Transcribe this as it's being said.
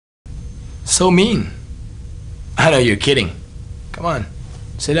so mean. I know you're kidding. Come on,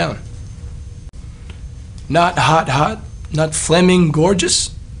 sit down. Not hot hot, not flaming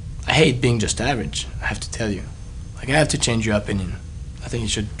gorgeous. I hate being just average, I have to tell you. Like, I have to change your opinion. I think you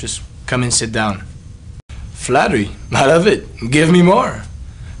should just come and sit down. Flattery, I love it. Give me more.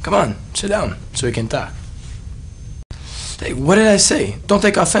 Come on, sit down so we can talk. Hey, what did I say? Don't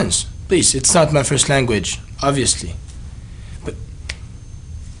take offense. Please, it's not my first language, obviously. But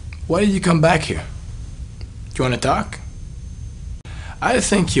why did you come back here? Do you want to talk? I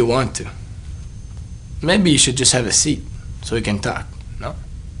think you want to. Maybe you should just have a seat so we can talk, no?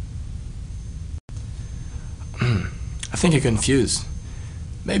 I think you're confused.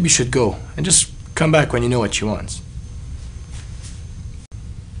 Maybe you should go and just come back when you know what you want.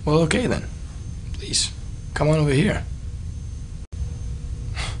 Well, okay then. Please, come on over here.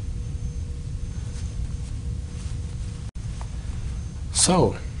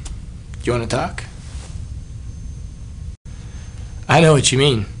 So, you want to talk? I know what you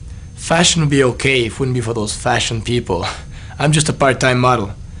mean. Fashion would be okay if it wouldn't be for those fashion people. I'm just a part-time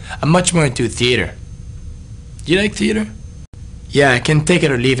model. I'm much more into theater. Do you like theater? Yeah, I can take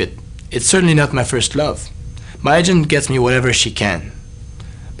it or leave it. It's certainly not my first love. My agent gets me whatever she can.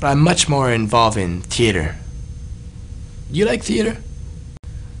 But I'm much more involved in theater. Do you like theater?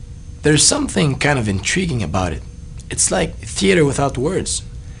 There's something kind of intriguing about it. It's like theater without words.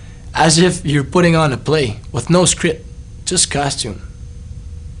 As if you're putting on a play with no script, just costume.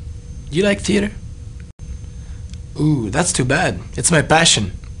 Do you like theater? Ooh, that's too bad. It's my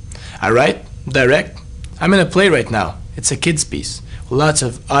passion. I write, direct. I'm in a play right now. It's a kids' piece with lots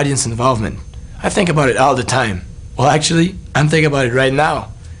of audience involvement. I think about it all the time. Well, actually, I'm thinking about it right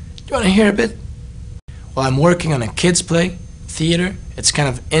now. Do you want to hear a bit? Well, I'm working on a kids' play, theater. It's kind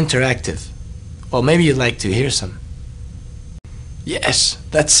of interactive. Well, maybe you'd like to hear some. Yes,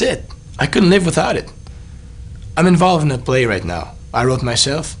 that's it. I couldn't live without it. I'm involved in a play right now. I wrote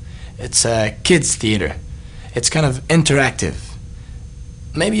myself. It's a kids' theater. It's kind of interactive.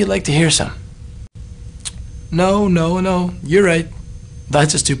 Maybe you'd like to hear some. No, you're right.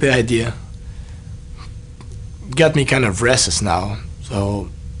 That's a stupid idea. Got me kind of restless now, so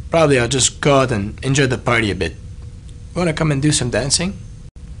probably I'll just go out and enjoy the party a bit. Wanna come and do some dancing?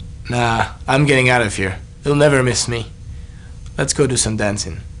 Nah, I'm getting out of here. You'll never miss me. Let's go do some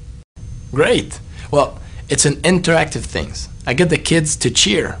dancing. Great! Well, it's an interactive thing. I get the kids to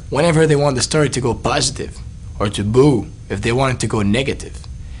cheer whenever they want the story to go positive, or to boo if they want it to go negative.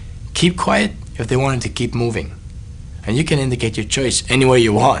 Keep quiet if they want it to keep moving. And you can indicate your choice any way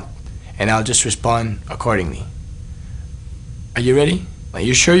you want, and I'll just respond accordingly. Are you ready? Are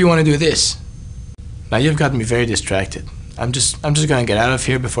you sure you want to do this? Now you've got me very distracted. I'm just gonna get out of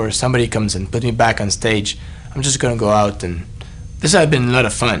here before somebody comes and put me back on stage. I'm just gonna go out, and this has been a lot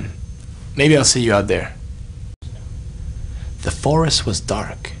of fun. Maybe I'll see you out there. The forest was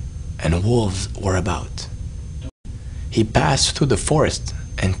dark, and wolves were about. He passed through the forest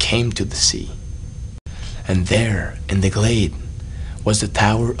and came to the sea. And there, in the glade, was the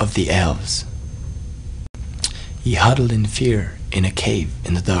tower of the elves. He huddled in fear in a cave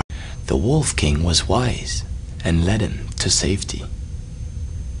in the dark. The Wolf King was wise and led him to safety.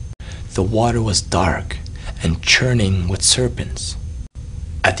 The water was dark and churning with serpents.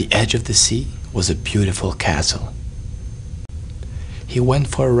 At the edge of the sea was a beautiful castle. He went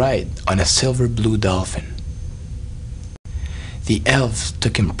for a ride on a silver blue dolphin. The elves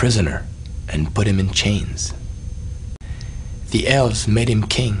took him prisoner and put him in chains. The elves made him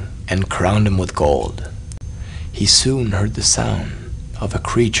king and crowned him with gold. He soon heard the sound of a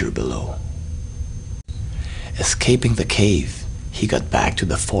creature below. Escaping the cave, he got back to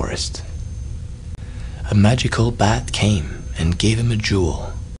the forest. A magical bat came and gave him a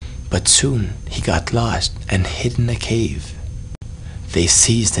jewel, but soon he got lost and hid in a cave. They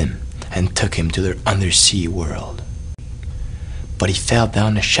seized him and took him to their undersea world. But he fell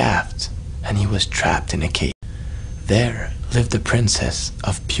down a shaft and he was trapped in a cave. There lived a princess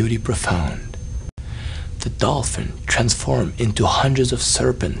of beauty profound. The dolphin transformed into hundreds of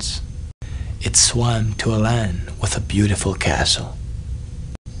serpents. It swam to a land with a beautiful castle.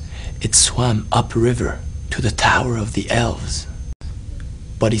 It swam upriver to the tower of the elves.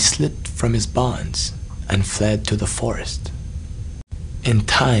 But he slipped from his bonds and fled to the forest. In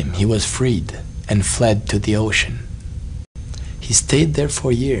time he was freed and fled to the ocean. He stayed there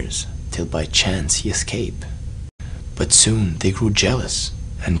for years till by chance he escaped. But soon they grew jealous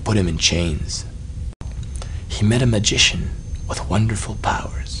and put him in chains. He met a magician with wonderful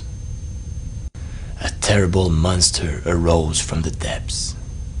powers. A terrible monster arose from the depths.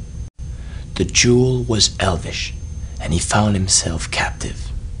 The jewel was elvish, and he found himself captive.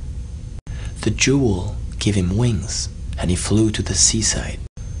 The jewel gave him wings, and he flew to the seaside.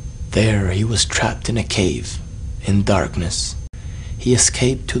 There he was trapped in a cave, in darkness. He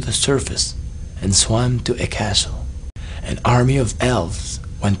escaped to the surface and swam to a castle. An army of elves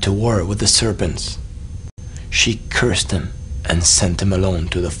went to war with the serpents. She cursed him and sent him alone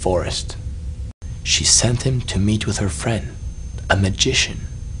to the forest. She sent him to meet with her friend, a magician,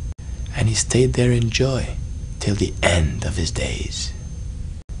 and he stayed there in joy till the end of his days.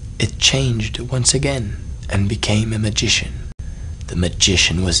 It changed once again and became a magician. The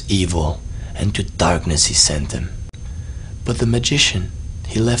magician was evil, and to darkness he sent him. But the magician,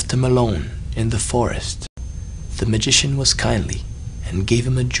 he left him alone in the forest. The magician was kindly and gave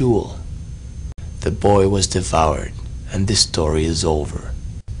him a jewel. The boy was devoured, and this story is over.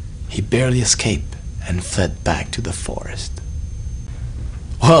 He barely escaped and fled back to the forest.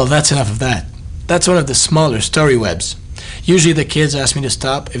 Well, that's enough of that. That's one of the smaller story webs. Usually the kids ask me to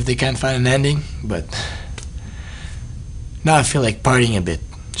stop if they can't find an ending, but now I feel like partying a bit.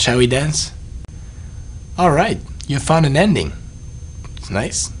 Shall we dance? Alright, you found an ending. It's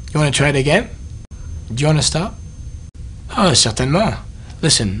nice. You want to try it again? Do you want to stop? Oh, certainement.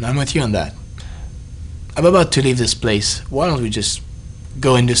 Listen, I'm with you on that. I'm about to leave this place. Why don't we just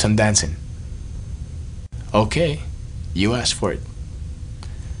go and do some dancing? Okay, you asked for it.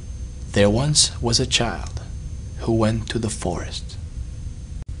 There once was a child who went to the forest.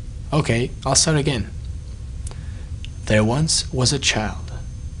 Okay, I'll start again. There once was a child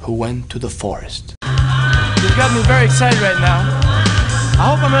who went to the forest. You've got me very excited right now. I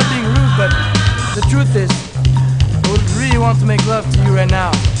hope I'm not being rude, but the truth is, I would really want to make love to you right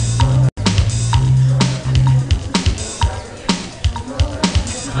now.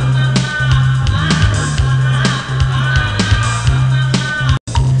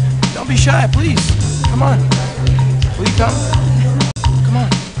 Don't be shy, please. Come on. Will you come? Come on.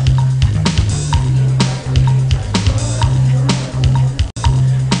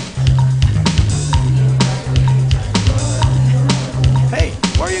 Hey,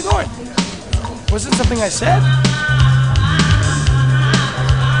 where are you going? Wasn't something I said?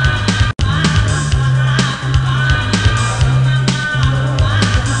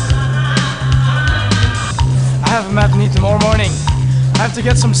 I have a matinee tomorrow morning. I have to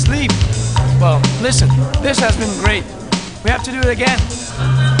get some sleep. Well, listen, this has been great. We have to do it again.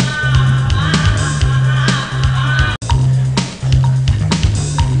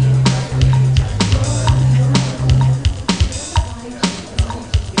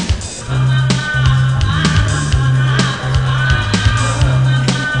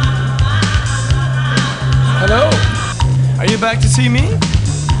 Hello? Are you back to see me?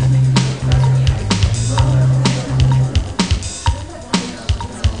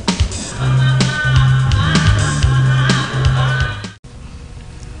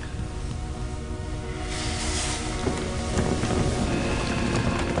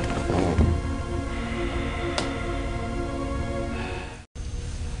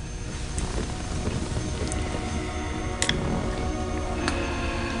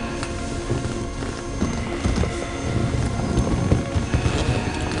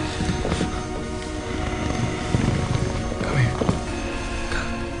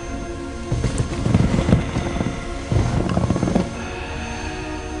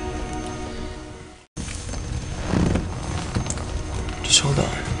 Just hold on.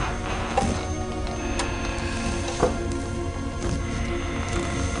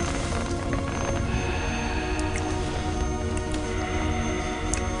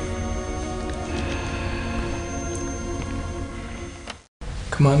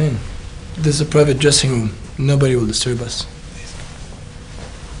 Come on in. This is a private dressing room. Nobody will disturb us.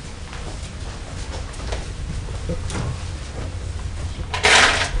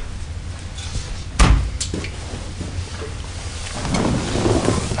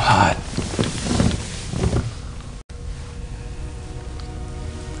 Hot.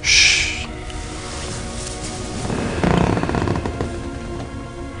 Shh.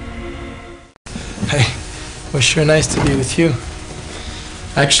 Hey, it was sure nice to be with you.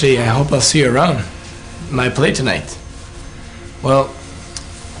 Actually, I hope I'll see you around. My play tonight. Well,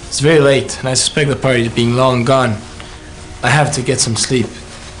 it's very late, and I suspect the party is being long gone. I have to get some sleep.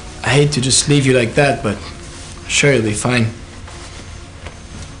 I hate to just leave you like that, but sure you'll be fine.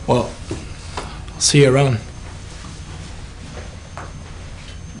 Well, I'll see you around.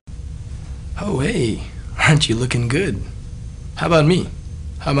 Oh, hey, aren't you looking good? How about me?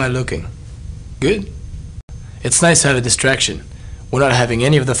 How am I looking? Good? It's nice to have a distraction. We're not having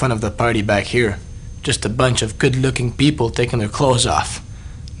any of the fun of the party back here. Just a bunch of good-looking people taking their clothes off.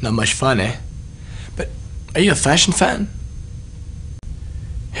 Not much fun, eh? But are you a fashion fan?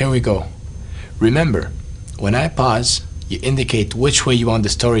 Here we go. Remember, when I pause, you indicate which way you want the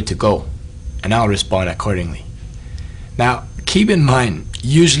story to go, and I'll respond accordingly. Now, keep in mind,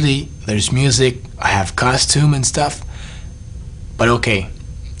 usually there's music, I have costume and stuff, but okay,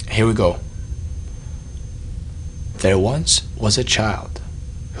 here we go. There once was a child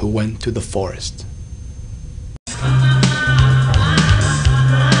who went to the forest.